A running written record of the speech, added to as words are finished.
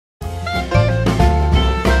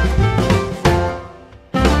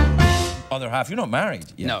other half. You're not married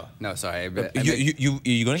yet. No, no, sorry. You going to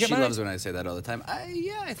get married? She loves when I say that all the time.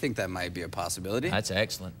 Yeah, I think that might be a possibility. That's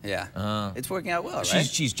excellent. Yeah. It's working out well, right?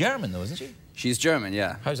 She's German, though, isn't she? She's German,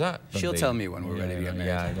 yeah. How's that? She'll tell me when we're ready to get married.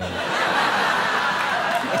 Yeah, I know.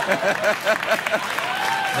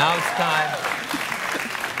 Now it's time.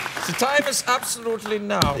 The time is absolutely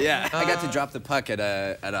now. Yeah, I got to drop the puck at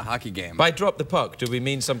a hockey game. By drop the puck, do we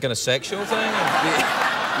mean some kind of sexual thing?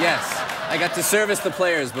 Yes, I got to service the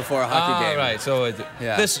players before a hockey game. Right, so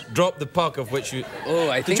this drop the puck of which you... Oh,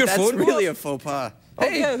 I think that's really a faux pas.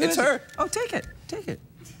 Hey, yeah, it's her. Oh, take it, take it.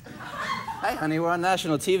 Hi, honey, we're on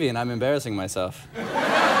national TV and I'm embarrassing myself.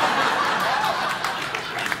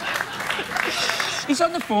 He's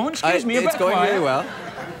on the phone, excuse me, it's going really well.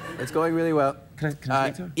 It's going really well. Can I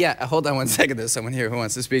speak to her? Yeah, hold on one second. There's someone here who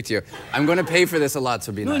wants to speak to you. I'm going to pay for this a lot,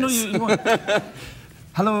 so be nice. No, you won't.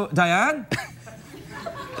 Hello, Diane?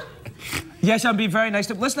 Yes, I'm being very nice.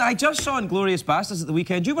 Listen, I just saw Inglourious Basterds at the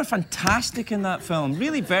weekend. You were fantastic in that film.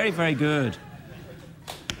 Really very, very good.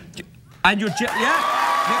 And you're... Yeah,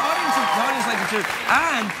 the audience liked it too.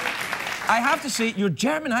 And I have to say, your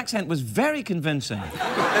German accent was very convincing.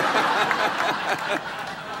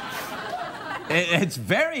 It's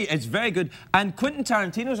very good. And Quentin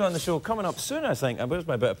Tarantino's on the show coming up soon, I think. Where's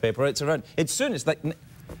my bit of paper? It's around. It's soon. It's like...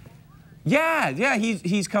 Yeah,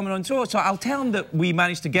 he's coming on show. So I'll tell him that we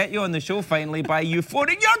managed to get you on the show finally by you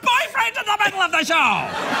phoning your boyfriend in the middle of the show.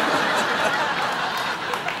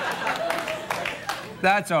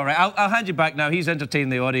 That's all right. I'll hand you back now. He's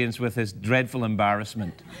entertained the audience with his dreadful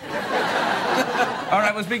embarrassment. All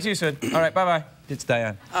right, we'll speak to you soon. All right, bye-bye. It's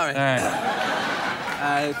Diane. All right. All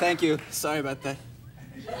right. Thank you. Sorry about that.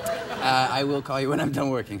 I will call you when I'm done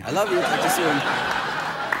working. I love you. Talk to you soon.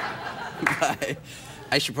 Bye.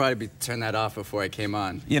 I should probably turn that off before I came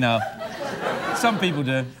on. You know, some people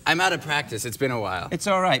do. I'm out of practice. It's been a while. It's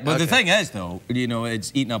all right. But the thing is, though, you know,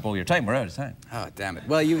 it's eating up all your time. We're out of time. Oh, damn it.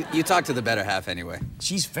 Well, you talk to the better half anyway.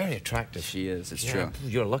 She's very attractive. She is. It's true.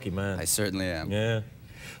 You're a lucky man. I certainly am. Yeah.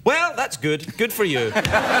 Well, that's good. Good for you.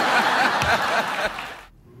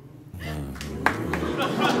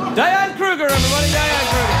 Diane Kruger, everybody. Diane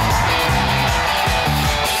Kruger.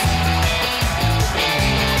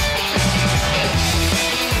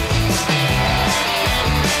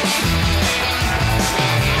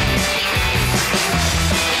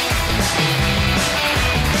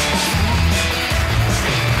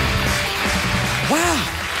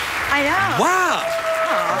 I know. Wow.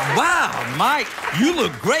 Wow, Mike, you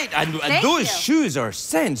look great. And those shoes are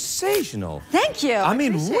sensational. Thank you. I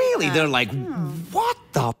mean, really, they're like, what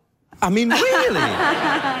the... I mean, really.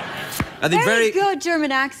 Are they very good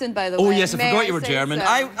German accent, by the way. Oh, yes, I forgot you were German. So.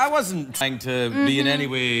 I wasn't trying to be in any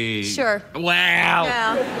way... Sure. Well,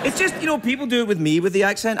 yeah. It's just, you know, people do it with me with the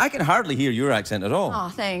accent. I can hardly hear your accent at all. Oh,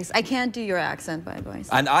 thanks. I can't do your accent, by the way.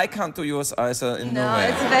 And I can't do yours either in no way.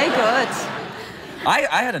 No, it's very good.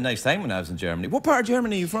 I had a nice time when I was in Germany. What part of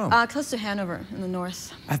Germany are you from? Close to Hanover, in the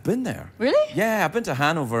north. I've been there. Really? Yeah, I've been to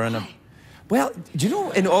Hanover and... Well, do you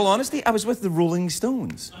know, in all honesty, I was with the Rolling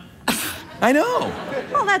Stones. I know.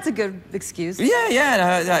 Well, that's a good excuse.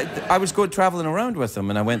 Yeah. I was going traveling around with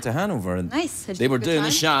them, and I went to Hanover, and nice. They were doing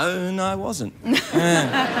the show, and I wasn't.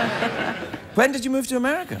 When did you move to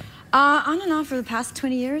America? On and off for the past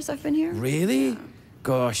 20 years I've been here. Really? Yeah.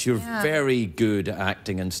 Gosh, you're very good at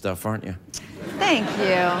acting and stuff, aren't you? Thank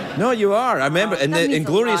you. No, you are. I remember, and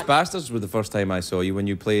Inglourious Basterds were the first time I saw you when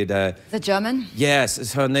you played... The German?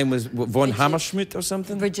 Yes, her name was von Hammersmith or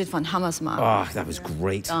something? Bridget von Hammersmark. Oh, that was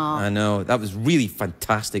great. I know. That was really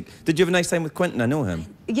fantastic. Did you have a nice time with Quentin? I know him.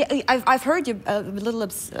 Yeah, I've heard you're a little,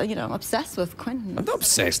 obsessed with Quentin. I'm not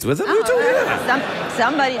obsessed with him. Who told you that?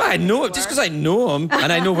 Somebody... I know it. Just because I know him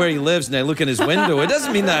and I know where he lives and I look in his window, it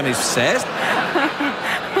doesn't mean that I'm obsessed.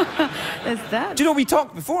 Is that? Do you know, we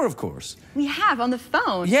talked before, of course. We have, on the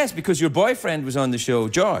phone. Yes, because your boyfriend was on the show,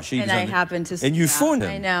 Josh. And I happened to... And you phoned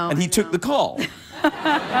him. I know. And he took the call.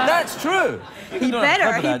 That's true. He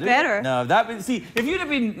better. No, that would... See, if you'd have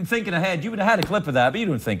been thinking ahead, you would have had a clip of that, but you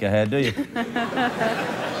don't think ahead, do you?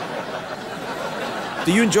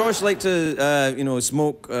 Do you and Josh like to,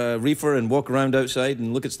 smoke reefer and walk around outside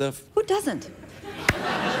and look at stuff? Who doesn't?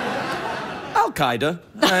 Al-Qaeda.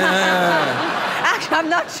 I'm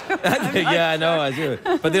not sure. Yeah, I know, I do.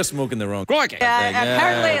 But they're smoking the wrong thing. Yeah,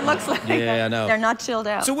 apparently it looks like Yeah, I know. they're not chilled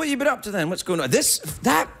out. So what have you been up to then? What's going on? This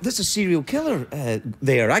is a serial killer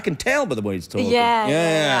there. I can tell by the way he's talking.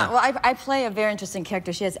 Yeah. Well, I play a very interesting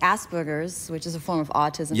character. She has Asperger's, which is a form of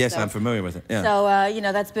autism. Yes, so, I'm familiar with it. Yeah. So, you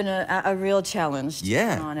know, that's been a real challenge.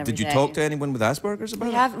 Yeah. Did you talk to anyone with Asperger's about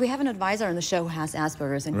it? We have an advisor on the show who has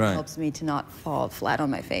Asperger's, and he helps me to not fall flat on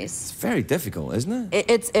my face. It's very difficult, isn't it?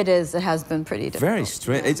 It is. It has been pretty difficult. Very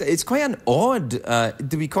strange. Yeah. It's quite an odd.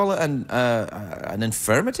 Do we call it an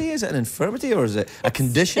infirmity? Is it an infirmity or is it a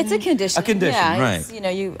condition? It's a condition. A condition, yeah, right? It's, you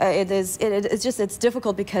know, it's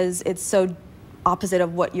difficult because it's so opposite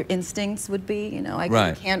of what your instincts would be. You know,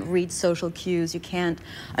 you can't read social cues. You can't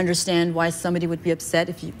understand why somebody would be upset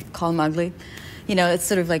if you call them ugly. You know, it's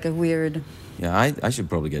sort of like a weird. Yeah, I should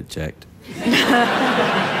probably get checked.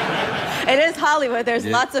 It is Hollywood. There's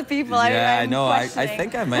lots of people. Yeah, I know. I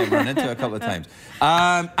think I might have run into it a couple of times.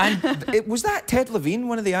 And was that Ted Levine,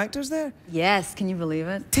 one of the actors there? Yes. Can you believe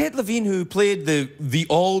it? Ted Levine, who played the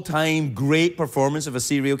all-time great performance of a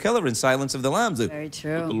serial killer in Silence of the Lambs. Very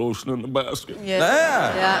true. Put the lotion in the basket.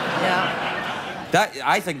 Yeah.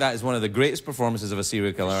 I think that is one of the greatest performances of a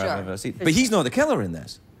serial killer I've ever seen. But he's not the killer in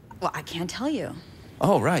this. Well, I can't tell you.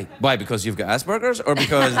 Oh, right. Why? Because you've got Asperger's, or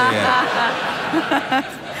because?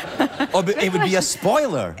 Oh, but it would be a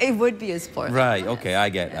spoiler. It would be a spoiler. Right. Okay, I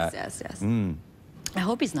get that. Yes. I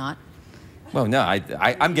hope he's not. Well, no,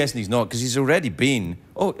 I'm guessing he's not because he's already been.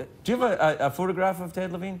 Oh, do you have a photograph of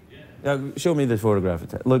Ted Levine? Yeah. Show me the photograph of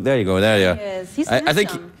Ted. Look, there you go. There you are. He is. He's I think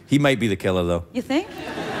he might be the killer, though. You think?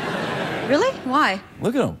 Really? Why?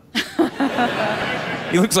 Look at him.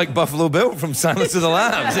 He looks like Buffalo Bill from Silence of the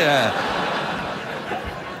Lambs. Yeah.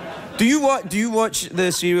 Do you watch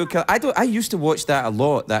the serial killer? I used to watch that a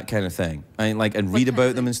lot, that kind of thing. And read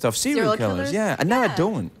about them and stuff. Serial killers, yeah. And now I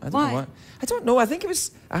don't. I don't know why. I don't know. I think it was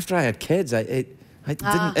after I had kids. It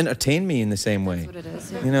didn't entertain me in the same way. That's what it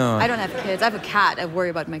is. Yeah. You know. I don't have kids. I have a cat. I worry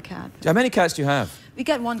about my cat. How many cats do you have? We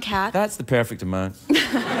got one cat. That's the perfect amount. It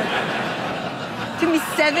took me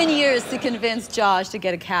 7 years to convince Josh to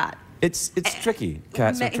get a cat. It's tricky.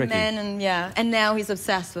 Cats are tricky. And now he's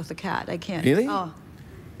obsessed with the cat. I can't. Really? Oh.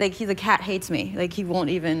 Like, the cat hates me. Like, he won't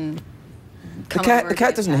even come the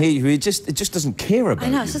cat doesn't hate you. It just doesn't care about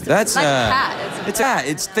you. I know, it's just That's like a cat.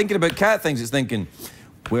 It's thinking about cat things. It's thinking,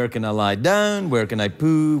 where can I lie down? Where can I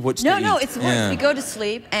poo? What's to eat? No, it's worse. We go to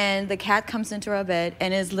sleep, and the cat comes into our bed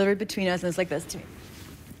and is literally between us, and it's like this to me.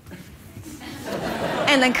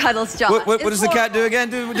 And then cuddles Josh. What does the cat do again?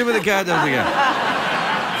 Do what the cat does again.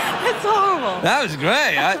 It's horrible. That was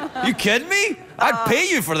great. You kidding me? I'd pay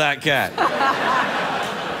you for that cat.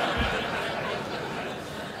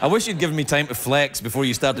 I wish you'd given me time to flex before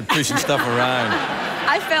you started pushing stuff around.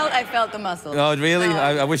 I felt the muscle. Oh, really?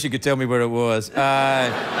 I wish you could tell me where it was.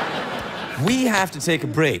 We have to take a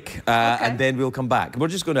break, and then we'll come back. We're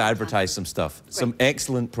just going to advertise some stuff. Great. Some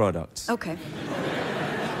excellent products. Okay.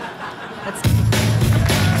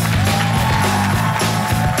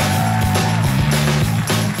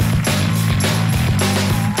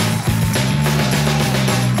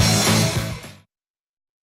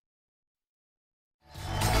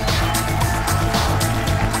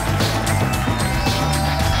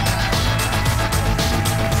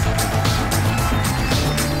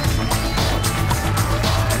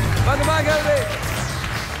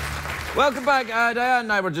 Welcome back. Diane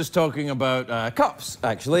and I were just talking about cups,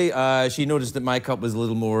 actually. She noticed that my cup was a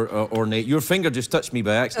little more ornate. Your finger just touched me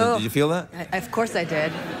by accident. Did you feel that? Of course I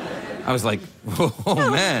did. I was like,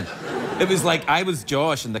 oh, man. It was like I was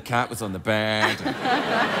Josh and the cat was on the bed.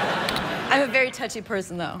 I'm a very touchy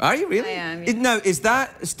person, though. Are you really? I am. Now, is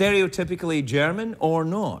that stereotypically German or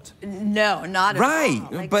not? No, not at all. Right.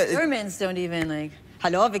 Like, but Germans don't even, like,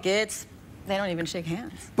 hello, wie geht's? They don't even shake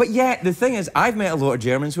hands. But yet, the thing is, I've met a lot of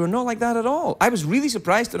Germans who are not like that at all. I was really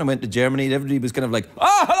surprised when I went to Germany and everybody was kind of like,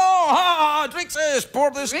 oh, hello, drink this, pour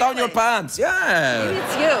this down your pants. Yeah. Maybe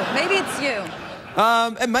it's you. Maybe it's you.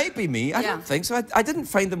 It might be me. I don't think so. I didn't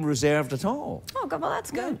find them reserved at all. Oh, well, that's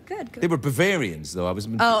good. Good. They were Bavarians, though. I was.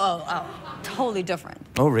 Oh. Totally different.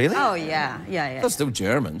 Oh, really? Oh, yeah. They're still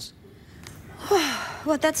Germans.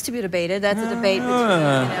 Well, that's to be debated. That's a debate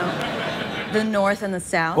between, the North and the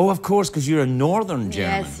South. Oh, of course, because you're a Northern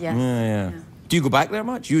German. Yes. Yeah. Do you go back there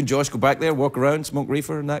much? You and Josh go back there, walk around, smoke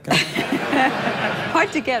reefer and that kind of thing?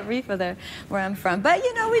 Hard to get reefer there, where I'm from. But,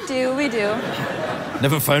 we do.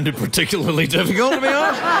 Never found it particularly difficult, to be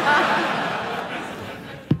honest.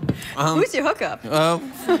 Who's your hookup?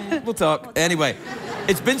 We'll talk. Anyway,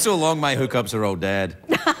 it's been so long, my hookups are all dead.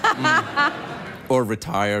 Or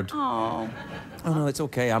retired. Oh. Oh, no, it's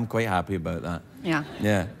okay. I'm quite happy about that. Yeah.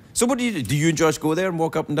 Yeah. So what do you do? Do you and Josh go there and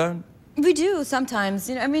walk up and down? We do sometimes.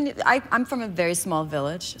 You know, I mean, I'm from a very small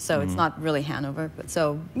village, so it's not really Hanover. But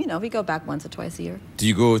so, you know, we go back once or twice a year. Do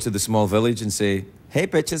you go to the small village and say, "Hey,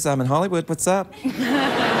 bitches, I'm in Hollywood. What's up?"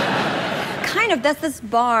 Kind of. That's this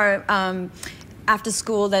bar after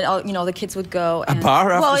school that all, you know, the kids would go. A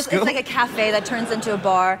bar after school? Well, it's like a cafe that turns into a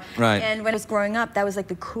bar. Right. And when I was growing up, that was like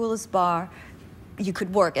the coolest bar you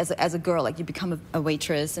could work as a girl. Like, you become a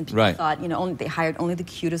waitress, and people thought, you know, they hired only the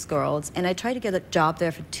cutest girls. And I tried to get a job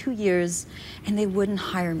there for 2 years, and they wouldn't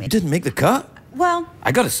hire me. You didn't make the cut? Well,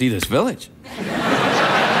 I got to see this village.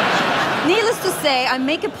 Needless to say, I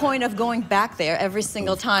make a point of going back there every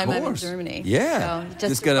single time I'm in Germany. Yeah. So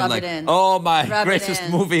just kind rub of like, it in. oh, my Rub greatest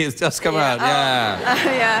movie has just come out.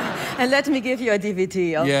 Yeah. And let me give you a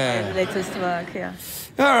DVD of my latest work. Yeah.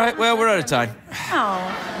 All right. Well, we're out of time. Oh,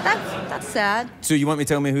 that's sad. So you want me to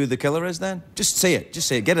tell me who the killer is then? Just say it. Just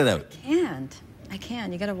say it. Get it out. I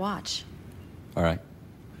can't. You gotta watch. All right.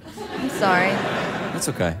 I'm sorry. That's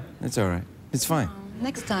okay. It's all right. It's fine.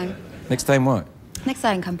 Next time. Next time what? Next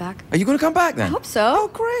time I can come back. Are you going to come back then? I hope so. Oh,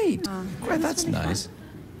 great. Great. That's nice.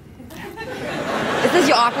 Is this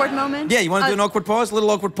your awkward moment? Yeah, you want to do an awkward pause? A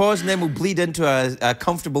little awkward pause, and then we'll bleed into a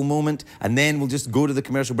comfortable moment, and then we'll just go to the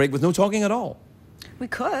commercial break with no talking at all. We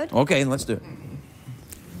could. Okay, let's do it.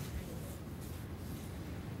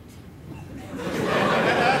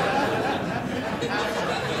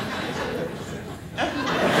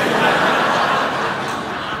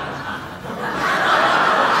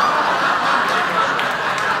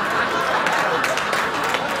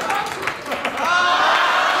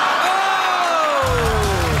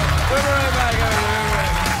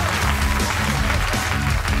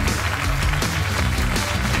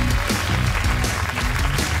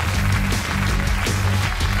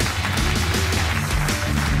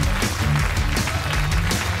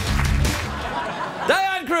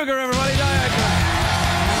 Diane Kruger, everybody, Diane Kruger.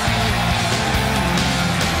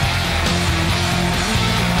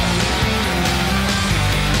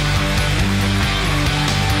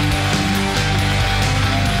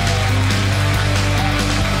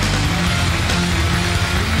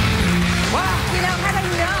 You know, had I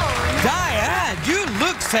known. Diane, you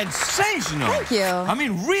look sensational. Thank you. I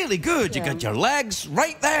mean, really good. You got your legs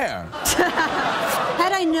right there.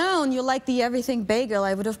 Had I known you liked the everything bagel,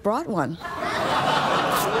 I would have brought one.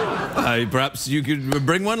 Perhaps you could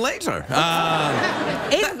bring one later.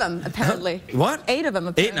 8 of them, apparently. What? 8 of them,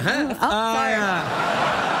 apparently. 8.5. Oh, sorry.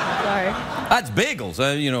 Sorry. That's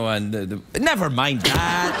bagels, you know, and never mind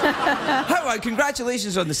that.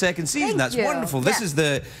 Congratulations on the second season. Thank That's you. wonderful. This is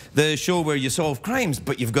the show where you solve crimes,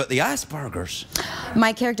 but you've got the Asperger's.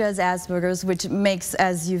 My character has Asperger's, which makes,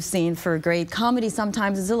 as you've seen, for great comedy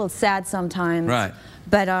sometimes. It's a little sad sometimes. Right.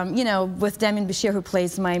 But, you know, with Damian Bashir, who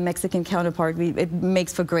plays my Mexican counterpart, it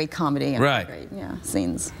makes for great comedy. And right. Great,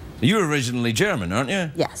 scenes. You're originally German, aren't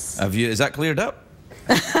you? Yes. Is that cleared up?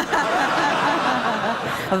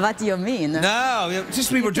 What do you mean? No,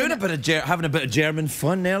 just we were doing having a bit of German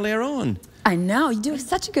fun earlier on. I know, you do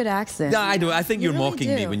such a good accent. No, I do. I think you're really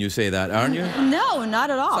mocking me when you say that, aren't you? No, not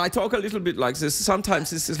at all. So I talk a little bit like this. Sometimes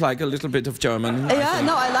this is like a little bit of German. Yeah,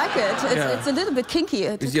 no, I like it. It's a little bit kinky.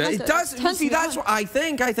 Yeah, it does. You see, that's what I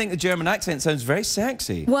think. I think the German accent sounds very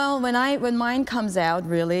sexy. Well, when mine comes out,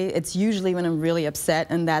 really, it's usually when I'm really upset,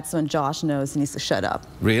 and that's when Josh knows he needs to shut up.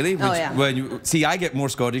 Really? Oh, yeah. See, I get more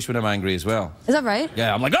Scottish when I'm angry as well. Is that right?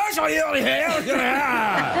 Yeah, I'm like, oh, sorry,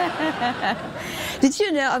 Did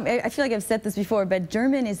you know, I feel like I've said this before, but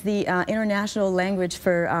German is the international language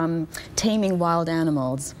for taming wild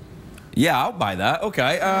animals. Yeah, I'll buy that.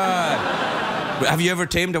 Okay. Have you ever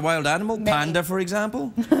tamed a wild animal? Many. Panda, for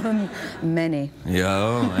example? Many.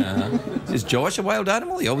 Yeah. Is Josh a wild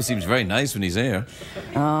animal? He always seems very nice when he's here.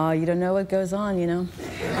 Oh, you don't know what goes on, you know.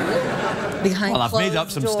 Behind Well, I've made up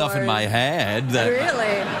some stuff in my head. That...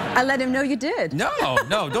 Really? I let him know you did. No,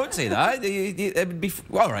 don't say that. It'd be...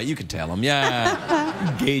 All right, you can tell him.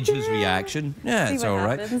 Yeah. Gauge his reaction. Yeah, it's all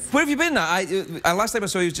right. Where have you been? Last time I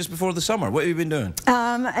saw you was just before the summer. What have you been doing?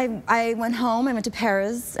 I went home. I went to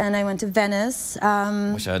Paris and I went to Venice. Wish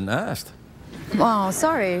I hadn't asked. Oh,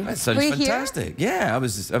 sorry. That sounds Were you fantastic. Here? Yeah, I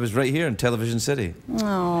was right here in Television City.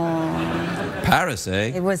 Oh. Paris,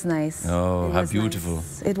 eh? It was nice. Oh, how beautiful.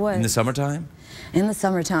 Nice. It was. In the summertime? In the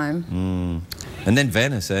summertime. And then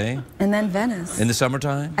Venice, eh? And then Venice. In the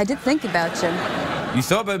summertime? I did think about you. You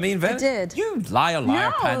thought about me in Venice? I did. You liar,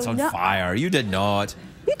 No, pants on fire. You did not.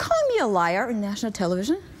 You calling me a liar on national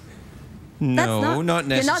television? No, not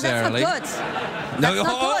necessarily. That's not good.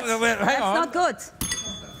 Hang on. That's not good.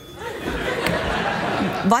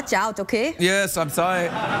 Watch out, okay? Yes, I'm sorry.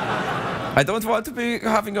 I don't want to be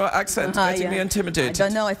having an accent getting me intimidated. I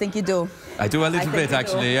don't know, I think you do. I do a little bit,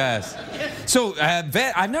 actually, yes. So,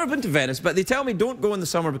 I've never been to Venice, but they tell me don't go in the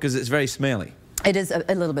summer because it's very smelly. It is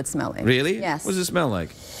a little bit smelly. Really? Yes. What does it smell like?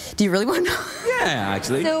 Do you really want to know? Yeah,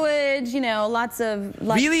 actually. Sewage, you know, lots of...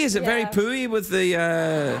 Really? Is it very pooey with the...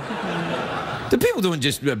 The people don't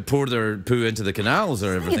just pour their poo into the canals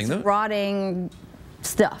or everything, though? It's rotting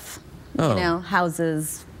stuff. Oh. You know,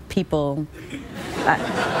 houses, people.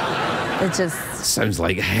 It just... Sounds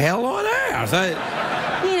like hell on earth.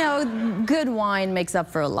 You know, good wine makes up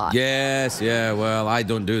for a lot. Yes, yeah, well, I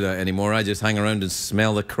don't do that anymore. I just hang around and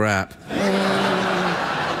smell the crap.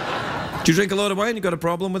 Do you drink a lot of wine? You got a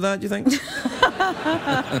problem with that, do you think?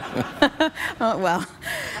 Well...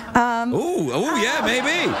 oh, yeah,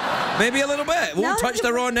 maybe. Maybe a little bit. We'll touch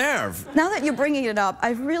the raw nerve. Now that you're bringing it up,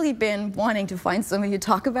 I've really been wanting to find somebody to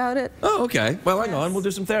talk about it. Oh, okay. Well, hang on. We'll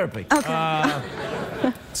do some therapy.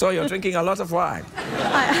 Okay. So you're drinking a lot of wine.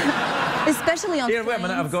 Especially on Here, wait a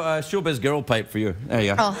minute. I've got a showbiz girl pipe for you. There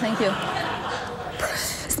you go. Oh, thank you.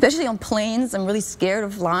 Especially on planes, I'm really scared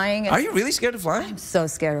of flying. Are you really scared of flying? I'm so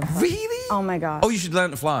scared of flying. Really? Oh, my God. Oh, you should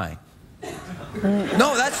learn to fly.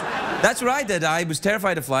 No, that's what I did. I was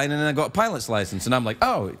terrified of flying, and then I got a pilot's license, and I'm like,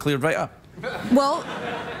 oh, it cleared right up. Well,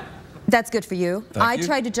 that's good for you. Thank you.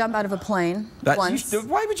 Tried to jump out of a plane once.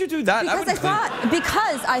 Why would you do that?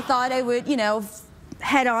 Because I thought I would, you know,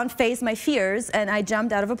 head on face my fears, and I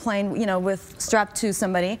jumped out of a plane, you know, strapped to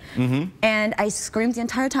somebody, and I screamed the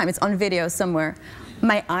entire time. It's on video somewhere.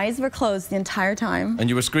 My eyes were closed the entire time. And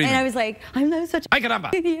you were screaming? And I was like, I'm not such an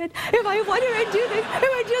idiot. Why did I do this? Am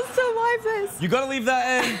I just survive this? You gotta leave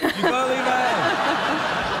that in. You gotta leave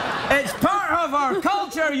that in. It's part of our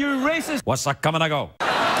culture, you racist. What's that coming? I go.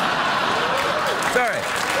 Sorry.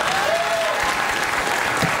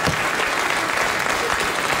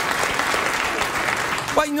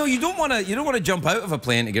 Well, you know, you don't want to jump out of a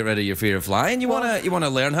plane to get rid of your fear of flying. You want to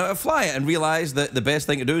learn how to fly it and realize that the best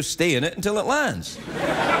thing to do is stay in it until it lands.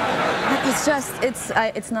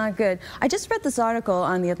 It's not good. I just read this article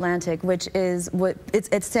on The Atlantic, which is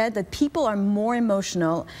it said that people are more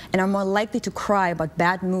emotional and are more likely to cry about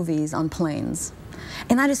bad movies on planes.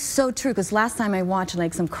 And that is so true, because last time I watched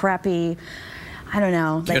like some crappy, I don't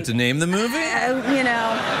know. You got to name the movie? You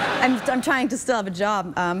know, I'm trying to still have a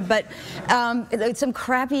job, but some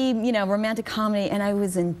crappy, you know, romantic comedy, and I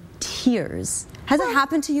was in tears. Has it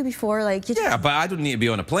happened to you before? Like, yeah, but I don't need to be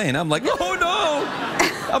on a plane. I'm like, oh no!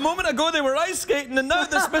 A moment ago they were ice skating, and now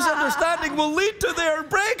this misunderstanding will lead to their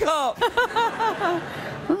breakup.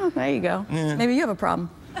 Oh, there you go. Yeah. Maybe you have a problem.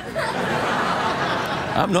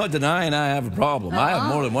 I'm not denying I have a problem. I have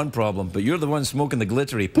more than one problem, but you're the one smoking the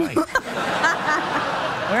glittery pipe.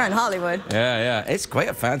 We're in Hollywood. Yeah, yeah. It's quite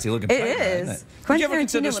a fancy looking pipe. It is. Isn't it? Would you ever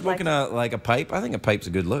consider smoking like a pipe? I think a pipe's a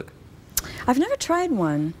good look. I've never tried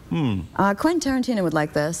one. Quentin Tarantino would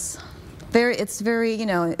like this. It's very, you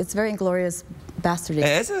know, it's very Inglourious Bastardy.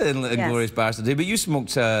 It is an Inglourious Bastardy, but you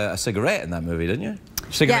smoked a cigarette in that movie, didn't you?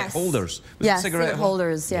 Cigarette holders. Yes, cigarette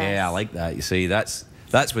holders, yes. Yeah, I like that. You see, that's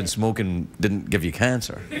when smoking didn't give you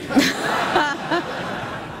cancer. Yeah,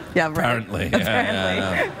 right. Apparently.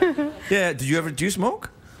 Apparently. Yeah, do you smoke?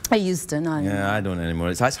 I used to, not anymore. Yeah, I don't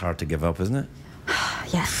anymore. That's hard to give up, isn't it?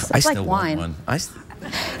 Yes, I it's like still wine. want one.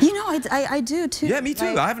 You know, I do too. Yeah, me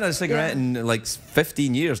too. I haven't had a cigarette in like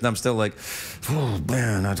 15 years, and I'm still like, oh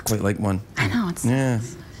man, I'd quite like one. I know, it's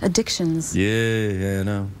addictions. Yeah, I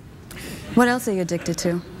know. What else are you addicted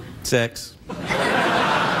to? Sex. Nah,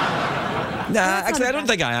 actually, I don't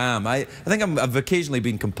think I am. I think I've occasionally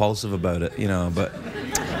been compulsive about it, you know, but...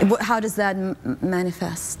 How does that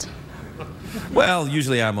manifest? Well,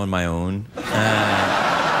 usually I'm on my own.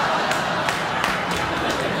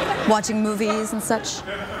 Watching movies and such?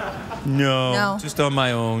 No, just on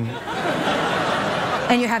my own.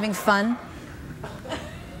 And you're having fun?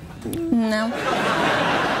 No.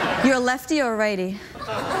 You're a lefty or a righty?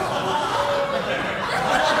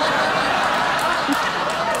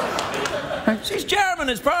 She's German.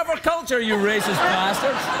 It's part of our culture, you racist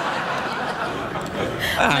bastards.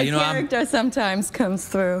 My character sometimes comes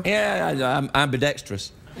through. Yeah, I'm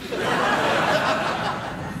ambidextrous. Okay.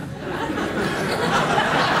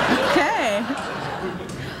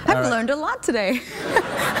 I've learned a lot today.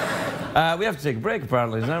 We have to take a break,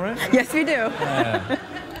 apparently. Isn't that right? Yes, we do. Yeah.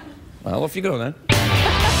 Well, off you go, then.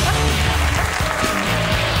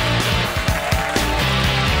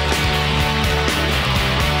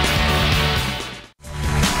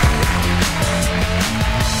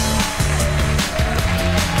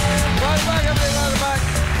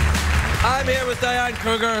 I'm here with Diane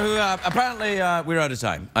Kruger, who apparently we're out of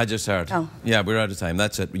time. I just heard. Oh. Yeah, we're out of time.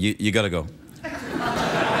 That's it. You got to go.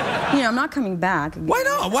 You know, I'm not coming back. Why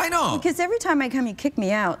not? Why not? Because every time I come, you kick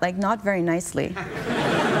me out, like, not very nicely.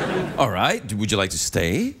 All right. Would you like to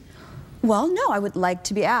stay? Well, no, I would like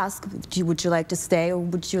to be asked, would you like to stay or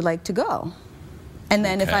would you like to go? And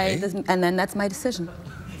then and then that's my decision.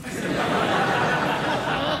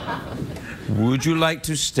 Would you like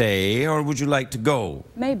to stay or would you like to go?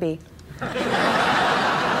 Maybe.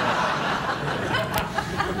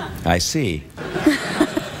 I see.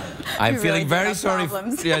 I'm feeling really very sorry.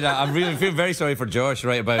 I'm really feeling very sorry for Josh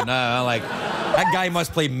right about now. I'm like, that guy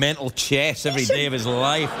must play mental chess every day of his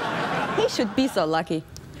life. He should be so lucky.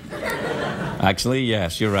 Actually,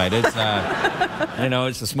 yes, you're right. It's, you know,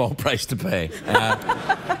 it's a small price to pay.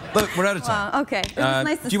 Look, we're out of time. Okay. It was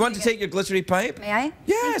nice to do you want to take your glittery pipe? May I?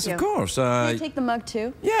 Yes, of course. Can I take the mug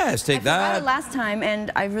too? Yes, take I that. forgot it last time,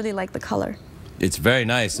 and I really like the color. It's very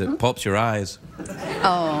nice. It pops your eyes.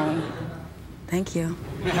 Oh, thank you.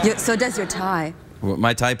 So does your tie. What,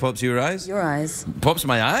 my tie pops your eyes? Your eyes. Pops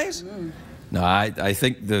my eyes? No, I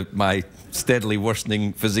think my steadily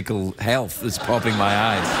worsening physical health is popping my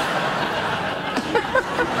eyes.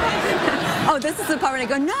 Oh, this is the part when I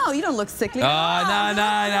go, no, you don't look sickly. Oh,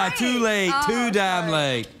 no. Too late. Too damn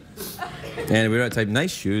late. Anyway, we're out of time.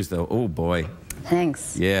 Nice shoes, though. Oh, boy.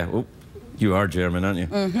 Thanks. Yeah. Oh, you are German, aren't you?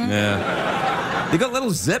 Mm-hmm. Yeah. They got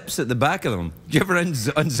little zips at the back of them. Do you ever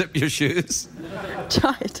unzip your shoes?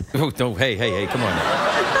 Tried. Oh, no. Hey, come on.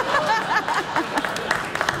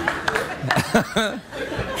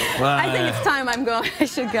 Well, I think it's time I'm going. I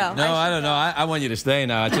should go. No, I don't know. I want you to stay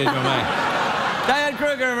now. I changed my mind. Diane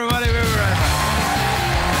Kruger, everybody. We'll be right back.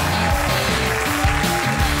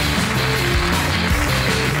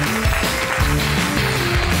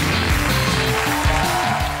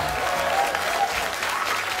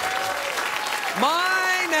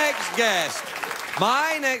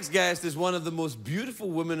 My next guest is one of the most beautiful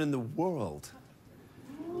women in the world.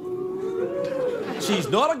 She's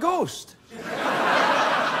not a ghost.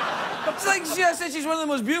 It's like she said she's one of the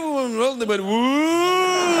most beautiful women in the world, and they went,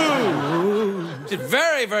 woo! She's a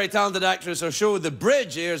very, very talented actress. Her show, The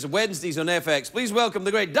Bridge, airs Wednesdays on FX. Please welcome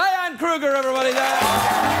the great Diane Kruger, everybody.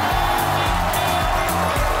 Diane.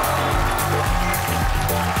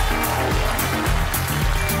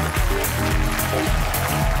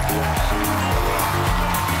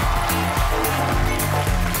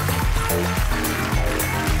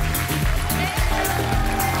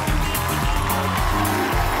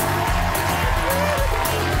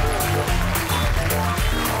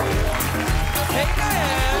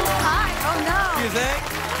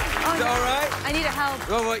 I need help.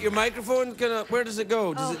 Oh, what, your microphone? Where does it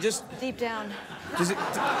go? Does it just... Deep down. Does it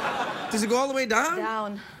go all the way down?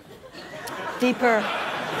 Down. Deeper.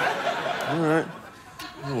 All right.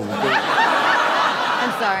 Oh,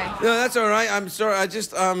 I'm sorry. No, that's all right. I'm sorry. I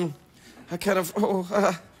just, I kind of...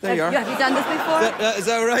 there you are. Have you done this before? Is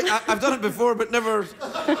that all right? I've done it before, but never...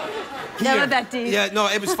 Never that deep. Yeah, no,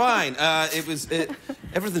 it was fine.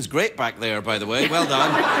 Everything's great back there, by the way. Well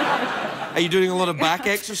done. Are you doing a lot of back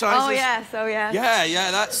exercises? Oh, yes.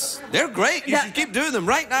 Yeah, they're great. You should keep doing them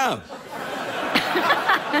right now.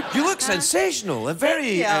 You look sensational and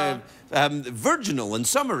very virginal and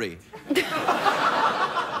summery.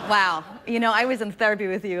 Wow. You know, I was in therapy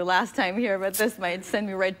with you last time here, but this might send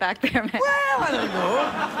me right back there, man. Well, I don't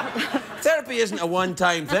know. Therapy isn't a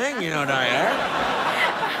one-time thing, you know, Diane.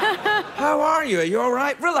 How are you? Are you all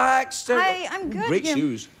right? Relax. I'm good. Great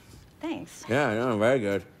shoes. Thanks. Yeah, very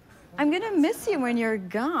good. I'm gonna miss you when you're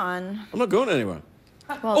gone. I'm not going anywhere.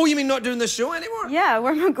 Well, oh, you mean not doing this show anymore? Yeah,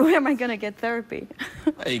 where am I gonna get therapy?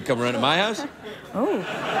 Hey, you come around to my house. Oh.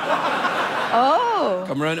 Oh.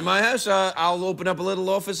 Come around to my house. I'll open up a little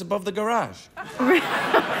office above the garage.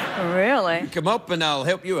 Really? Come up and I'll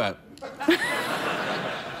help you out.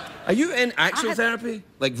 Are you in actual therapy?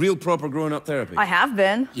 Like real proper grown-up therapy? I have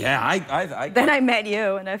been. Yeah, I Then I met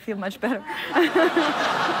you and I feel much better.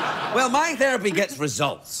 Well, my therapy gets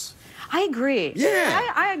results. I agree.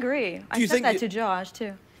 Yeah. I agree. I said that to Josh,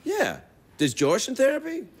 too. Yeah. Does Josh in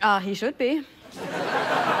therapy? He should be.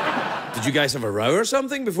 Did you guys have a row or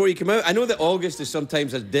something before you come out? I know that August is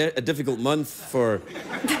sometimes a difficult month for...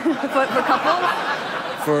 for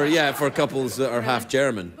couples? For couples that are half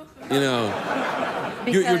German. You know.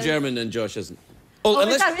 You're German and Josh isn't. Oh,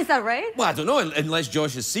 unless, is that right? Well, I don't know, unless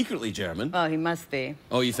Josh is secretly German. Oh, he must be.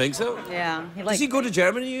 Oh, you think so? Yeah. Does he go to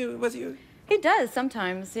Germany with you? He does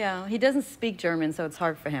sometimes, yeah. He doesn't speak German, so it's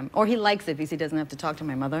hard for him. Or he likes it because he doesn't have to talk to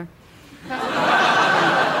my mother.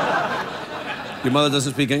 Your mother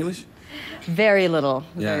doesn't speak English? Very little,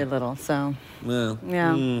 very little, so. Well.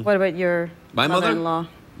 Yeah. What about your mother-in-law?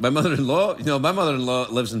 My mother-in-law? You know, my mother-in-law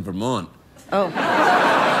lives in Vermont. Oh. What's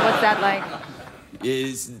that like?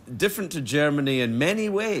 is different to Germany in many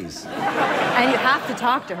ways. And you have to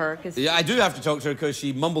talk to her, because... Yeah, I do have to talk to her because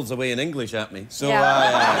she mumbles away in English at me. So,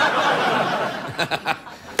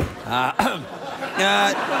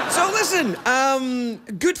 so listen,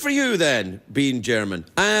 good for you then, being German.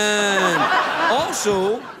 And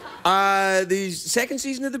also, the second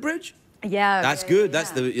season of The Bridge? Yeah. That's good.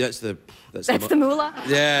 Yeah. That's the moolah?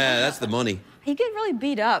 Yeah, that's the money. You get really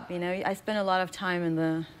beat up, you know. I spent a lot of time in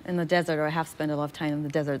the desert, or I have spent a lot of time in the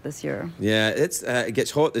desert this year. Yeah, it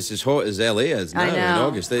gets hot. It's as hot as LA is now in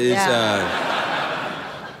August. It is,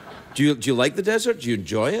 do you like the desert? Do you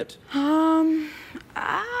enjoy it?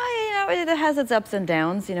 It has its ups and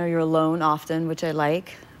downs. You know, you're alone often, which I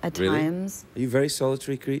like at times. Are you a very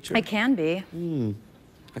solitary creature? I can be.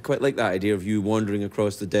 I quite like that idea of you wandering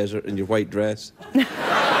across the desert in your white dress.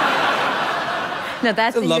 No,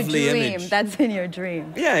 that's in your dream. Image. That's in your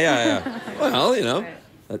dream. Yeah. Well, you know,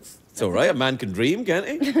 it's all right. A man can dream, can't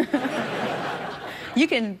he? You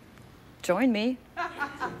can join me.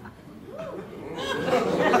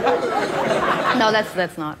 No,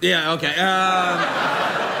 that's not. Yeah, okay.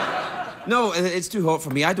 No, it's too hot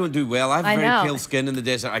for me. I don't do well. I have very pale skin in the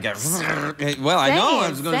desert. I get... Well, I know, I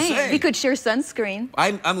was going to say. We could share sunscreen.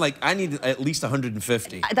 I'm like, I need at least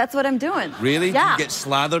 150. That's what I'm doing. Really? Yeah. Do you get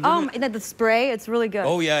slathered in it? The spray, it's really good.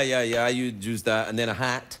 Oh, yeah. I use that. And then a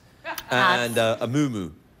hat. And a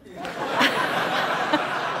muumuu.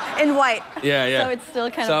 In white. Yeah. So it's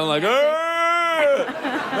still kind of... So I'm like, hey!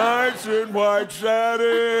 Nice in white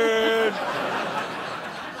satin!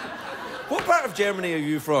 What part of Germany are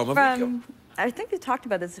you from? I think we talked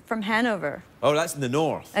about this, from Hanover. Oh, that's in the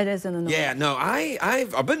north. It is in the north. Yeah, no,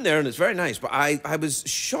 I've been there and it's very nice, but I was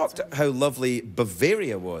shocked at how lovely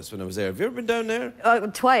Bavaria was when I was there. Have you ever been down there?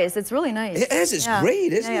 Twice. It's really nice. It is. It's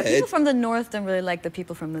great, isn't it? People from the north don't really like the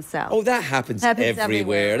people from the south. Oh, that happens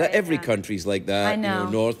everywhere. Right? Every country's like that. I know. You know,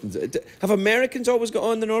 north. Have Americans always got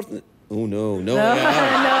on the north? Oh, no. No.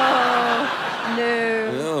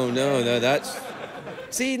 That's...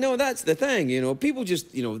 See, no, that's the thing, you know. People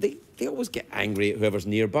just, you know, they always get angry at whoever's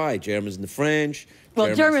nearby. Germans and the French.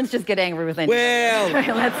 Well, Germans just get angry with anything. Well...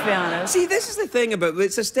 Let's be honest. See, this is the thing about...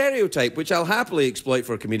 It's a stereotype, which I'll happily exploit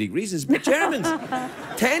for comedic reasons, but Germans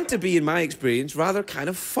tend to be, in my experience, rather kind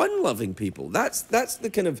of fun-loving people. That's the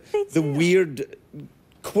kind of... the weird...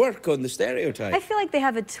 quirk on the stereotype. I feel like they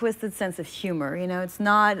have a twisted sense of humor, you know. It's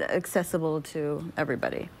not accessible to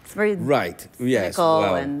everybody. It's very cynical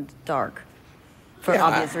and dark. For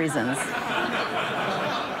obvious reasons.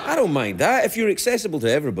 I don't mind that. If you're accessible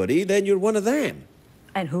to everybody, then you're one of them.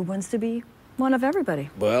 And who wants to be one of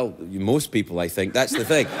everybody? Well, most people, I think. That's the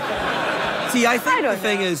thing. See, I think the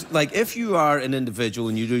thing is, like, if you are an individual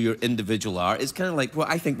and you do your individual art, it's kind of like, well,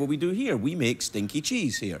 I think what we do here. We make stinky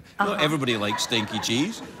cheese here. Not everybody likes stinky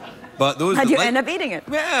cheese. But those How do you end up eating it?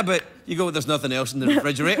 Yeah, but you go, there's nothing else in the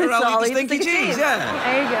refrigerator, I'll eat the stinky cheese. Yeah.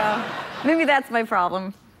 There you go. Maybe that's my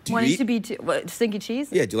problem. Wanting to be stinky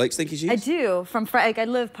cheese? Yeah, do you like stinky cheese? I do. I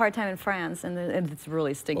live part-time in France, and it's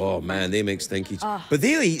really stinky. Oh, man, they make stinky cheese. But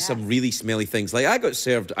they'll eat some really smelly things. Like, I got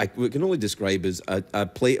served, I can only describe as a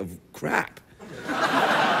plate of crap.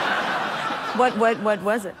 What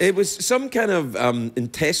was it? It was some kind of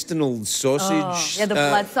intestinal sausage. Yeah, the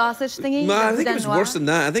blood sausage thingy? No, I think it was worse than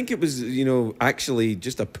that. I think it was, you know, actually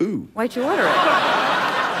just a poo. Why'd you order it?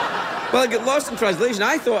 Well, I got lost in translation.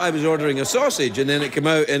 I thought I was ordering a sausage, and then it came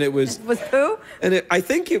out, and it was... It was poo? And I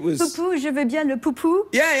think it was... Poupou, je veux bien le poupou?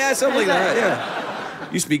 Yeah, something like that,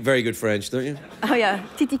 yeah. You speak very good French, don't you? Oh, yeah.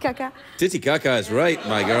 Titi caca. Titi caca is right,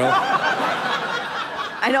 my girl.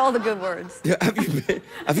 I know all the good words. Yeah,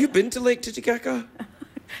 have you been to Lake Titicaca?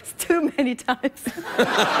 It's too many times.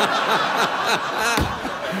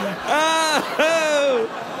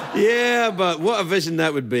 Yeah, but what a vision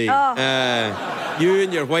that would be. You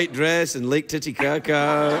in your white dress and Lake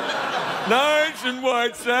Titicaca. Nice and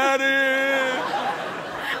white satin.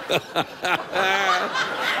 It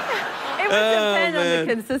would depend on the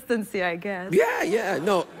consistency, I guess. Yeah,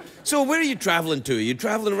 no. So where are you traveling to? Are you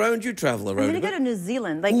traveling around? You travel around. I'm gonna go to New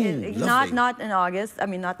Zealand, like not in August. I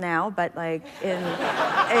mean, not now, but like in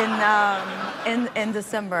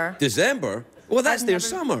December. December? Well, that's their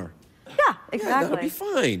summer. Yeah, exactly. Yeah, that'll be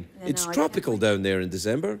fine. It's tropical down there in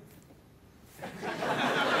December.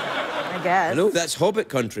 I guess. I know, that's Hobbit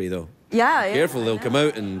country, though. Yeah. Careful, they'll come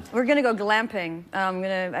out and... We're gonna go glamping.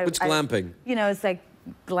 What's glamping? You know, it's like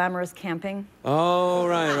glamorous camping. Oh,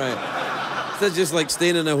 right. Is that just like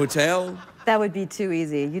staying in a hotel? That would be too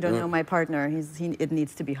easy. You don't know my partner. It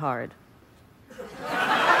needs to be hard.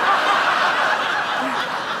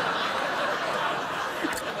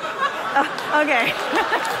 Uh,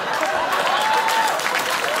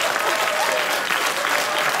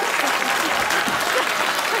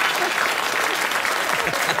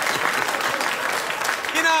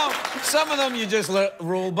 some of them you just let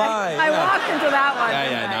roll by. I walked into that one.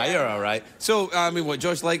 Yeah, no, you're all right. So, I mean, what,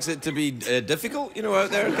 Josh likes it to be difficult, you know,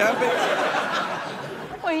 out there camping?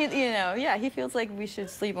 Well, yeah, he feels like we should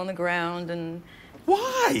sleep on the ground and...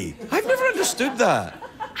 Why? I've never understood that.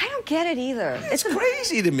 I don't get it either. It's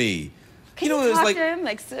crazy to me. Can you talk to him?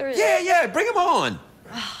 Like, seriously? Yeah, bring him on.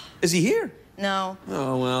 Is he here? No.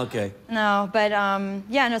 Oh, well, okay. No, but,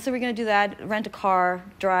 yeah, no, so we're going to do that, rent a car,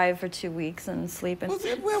 drive for 2 weeks and sleep in...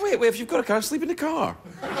 Well, wait, if you've got a car, sleep in the car.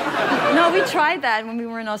 No, we tried that when we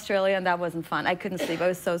were in Australia, and that wasn't fun. I couldn't sleep. I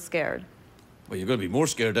was so scared. Well, you're going to be more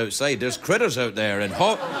scared outside. There's critters out there, and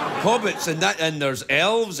hobbits, and there's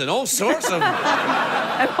elves, and all sorts of...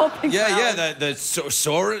 I'm hoping the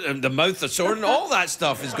sword, and the mouth of sword, and all that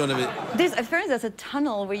stuff is going to be... Apparently there's a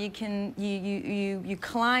tunnel where you can... You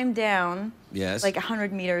climb down... Yes. Like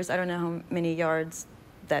 100 meters. I don't know how many yards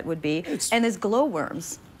that would be. And there's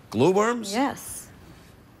glowworms. Glowworms? Yes.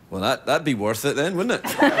 Well, that'd be worth it then, wouldn't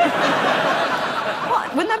it?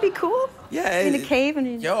 What? Wouldn't that be cool? Yeah. In a cave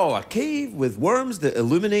and... A cave with worms that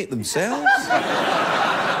illuminate themselves?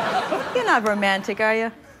 You're not romantic, are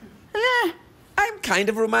you? Nah, I'm kind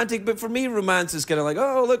of romantic, but for me, romance is kind of like,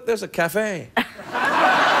 oh, look, there's a cafe.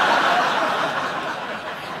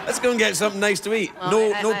 Let's go and get something nice to eat.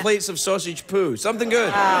 Well, no plates of sausage poo. Something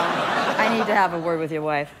good. I need to have a word with your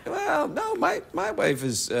wife. Well, no, my wife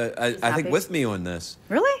is, I think, with me on this.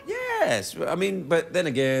 Really? Yes. I mean, but then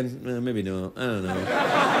again, maybe not. I don't know.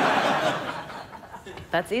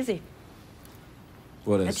 That's easy.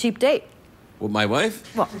 What is? A cheap date. With my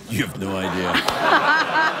wife? Well. You have no idea.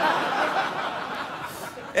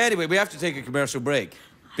 Anyway, we have to take a commercial break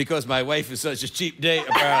because my wife is such a cheap date,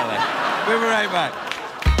 apparently. We'll be right back.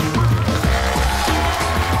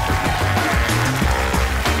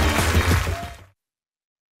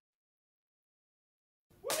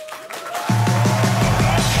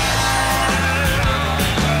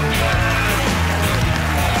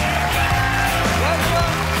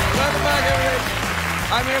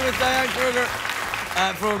 I'm here with Diane Kruger.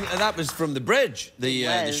 That was from The Bridge,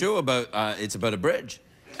 the show about, it's about a bridge.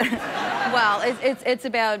 Well, it's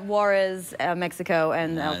about Juarez, Mexico,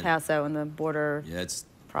 and El Paso and the border. Yeah, it's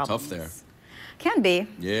problems. tough there. Can be.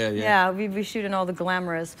 Yeah. Yeah, we shoot in all the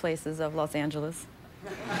glamorous places of Los Angeles.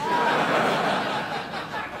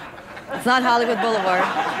 It's not Hollywood Boulevard.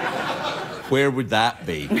 Where would that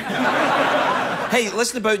be? Hey,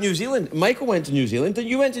 listen about New Zealand. Michael went to New Zealand.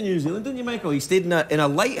 You went to New Zealand, didn't you, Michael? He stayed in a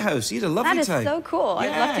lighthouse. He had a lovely time. That is so cool.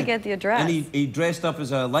 Yeah. I'd love to get the address. And he dressed up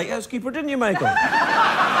as a lighthouse keeper, didn't you, Michael?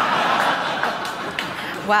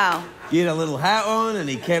 Wow. He had a little hat on, and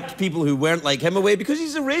he kept people who weren't like him away because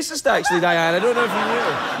he's a racist, actually, Diane. I don't know if you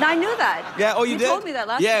knew. No, I knew that. Yeah, oh, you did? You told me that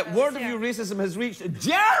last time. Yeah, word of your racism has reached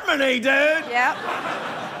Germany, dude! Yeah.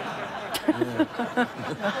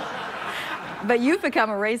 But you've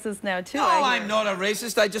become a racist now, too. No, I'm not a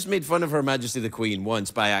racist. I just made fun of Her Majesty the Queen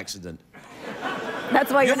once by accident.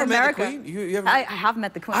 That's why you're in America. Met the Queen? You ever... I have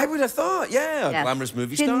met the Queen. I would have thought, yeah. Yes. A glamorous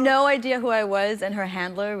movie star. She had no idea who I was, and her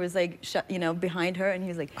handler was like, behind her, and he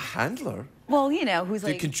was like... A handler? Well, who's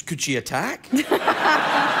like... Could she attack? She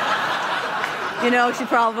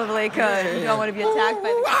probably could. Yeah. You don't want to be attacked by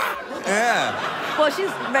the... Yeah. Well,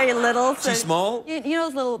 she's very little. So she's small? You know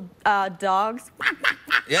those little dogs?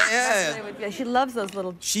 Yeah. She loves those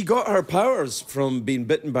little... She got her powers from being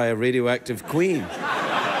bitten by a radioactive queen.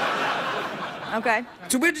 Okay.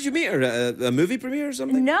 So where did you meet her? A movie premiere or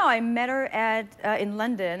something? No, I met her in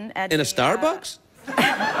London. In a Starbucks?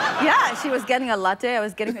 Yeah, she was getting a latte. I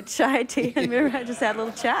was getting a chai tea, and we just had a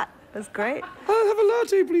little chat. It was great. I'll have a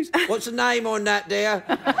latte, please. What's the name on that, dear?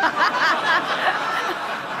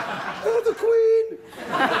 Oh, the Queen.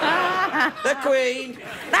 The Queen.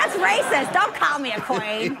 That's racist. Don't call me a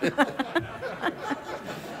queen.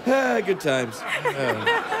 Good times.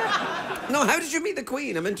 No, how did you meet the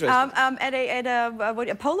Queen? I'm interested. At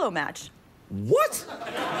a polo match. What?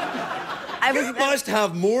 You must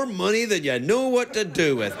have more money than you know what to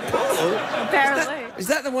do with. Polo? Apparently. Is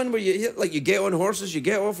that the one where you get on horses, you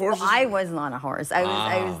get off horses? Well, I wasn't on a horse.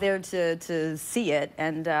 I was there to see it,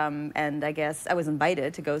 and I guess I was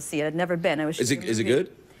invited to go see it. I'd never been. I was. Is it good?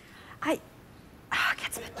 It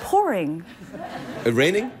gets a bit boring.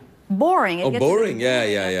 Raining? Boring. It gets boring.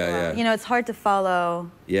 Yeah. It's hard to follow.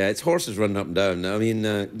 Yeah, it's horses running up and down. I mean,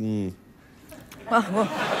 Well.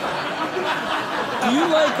 Do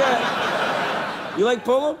you like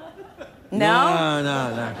polo? No.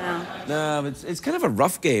 No, it's kind of a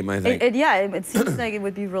rough game, I think. It seems like it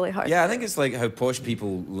would be really hard. Yeah, I think it's like how posh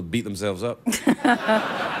people beat themselves up.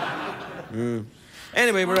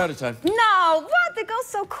 Anyway, we're out of time. No, what? They go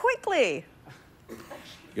so quickly.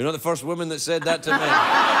 You're not the first woman that said that to me.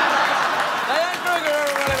 Diane Kruger,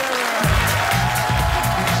 everybody.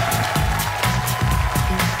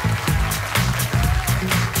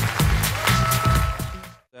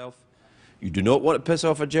 You do not want to piss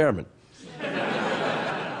off a German.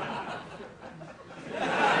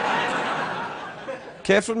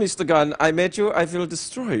 Careful, Mr. Gunn. I met you, I will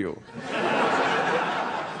destroy you.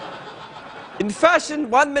 In fashion,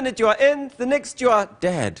 1 minute you are in, the next you are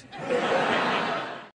dead.